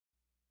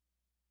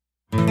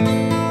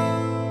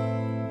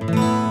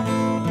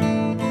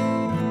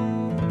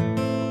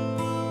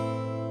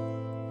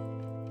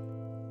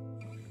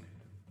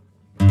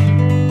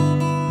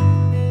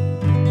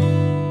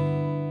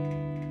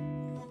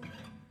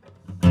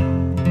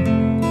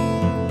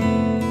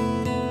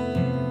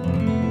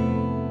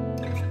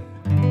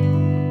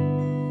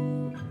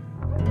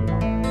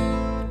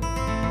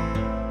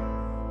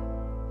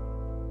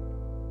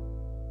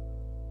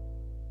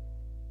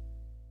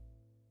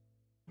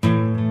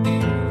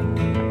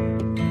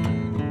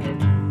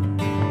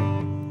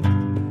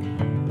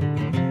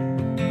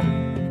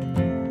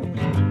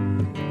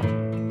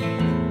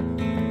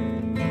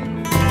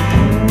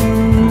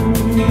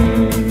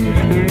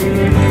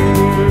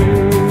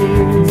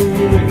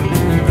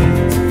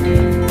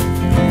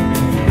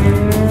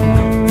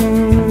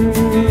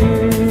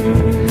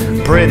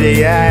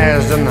Pretty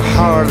eyes and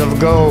heart of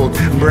gold,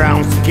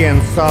 brown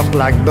skin soft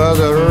like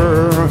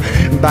butter.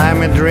 Buy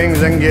me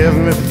drinks and give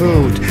me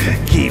food,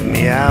 keep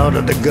me out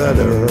of the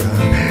gutter.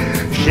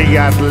 She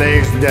got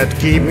legs that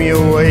keep me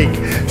awake,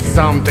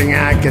 something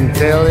I can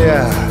tell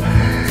ya.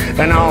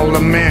 And all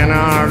the men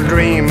are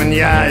dreaming,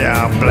 yeah,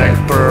 yeah. Black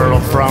pearl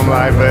from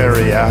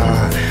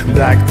Liberia,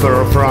 black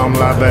pearl from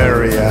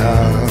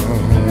Liberia.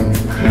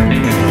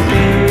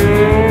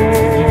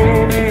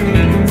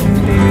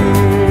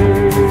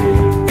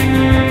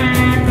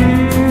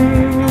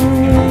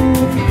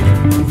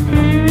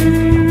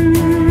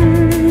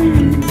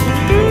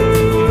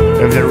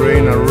 If there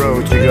ain't a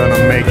road, you're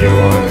gonna make it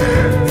one.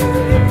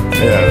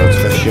 Yeah, that's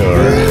for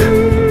sure.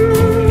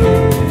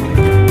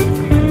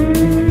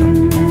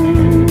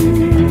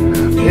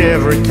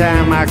 Every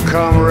time I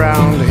come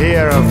around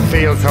here, I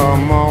feel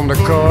home on the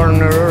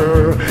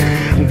corner.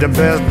 The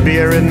best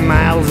beer in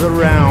miles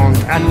around,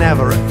 I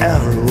never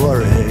ever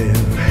worry.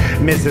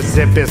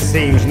 Mississippi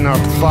seems not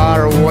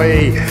far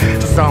away,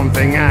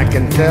 something I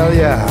can tell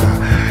ya.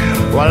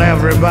 Well,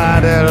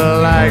 everybody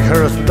like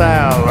her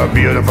style, a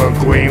beautiful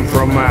queen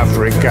from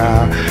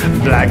Africa,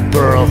 black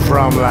pearl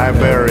from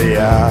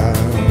Liberia.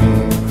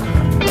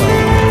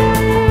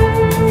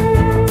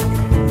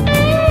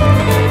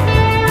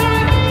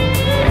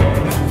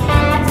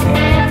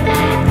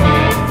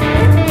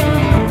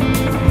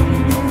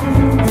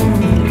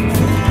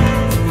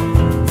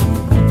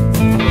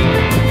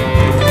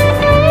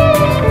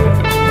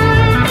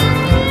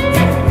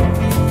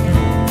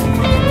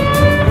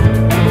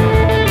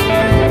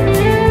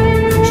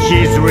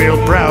 She's real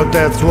proud,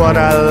 that's what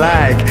I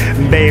like.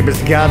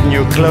 Baby's got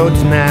new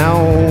clothes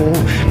now.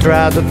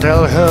 Try to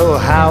tell her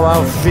how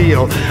I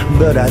feel,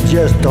 but I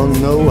just don't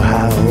know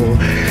how.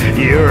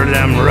 You're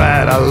damn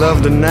right, I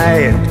love the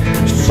night,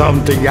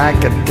 something I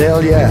can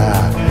tell ya.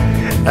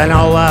 And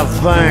all I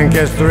think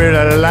is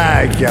really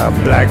like ya.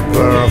 Black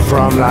pearl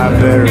from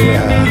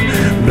Liberia,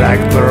 black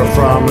pearl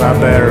from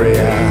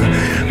Liberia,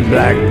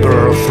 black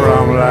pearl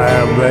from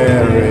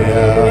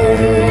Liberia.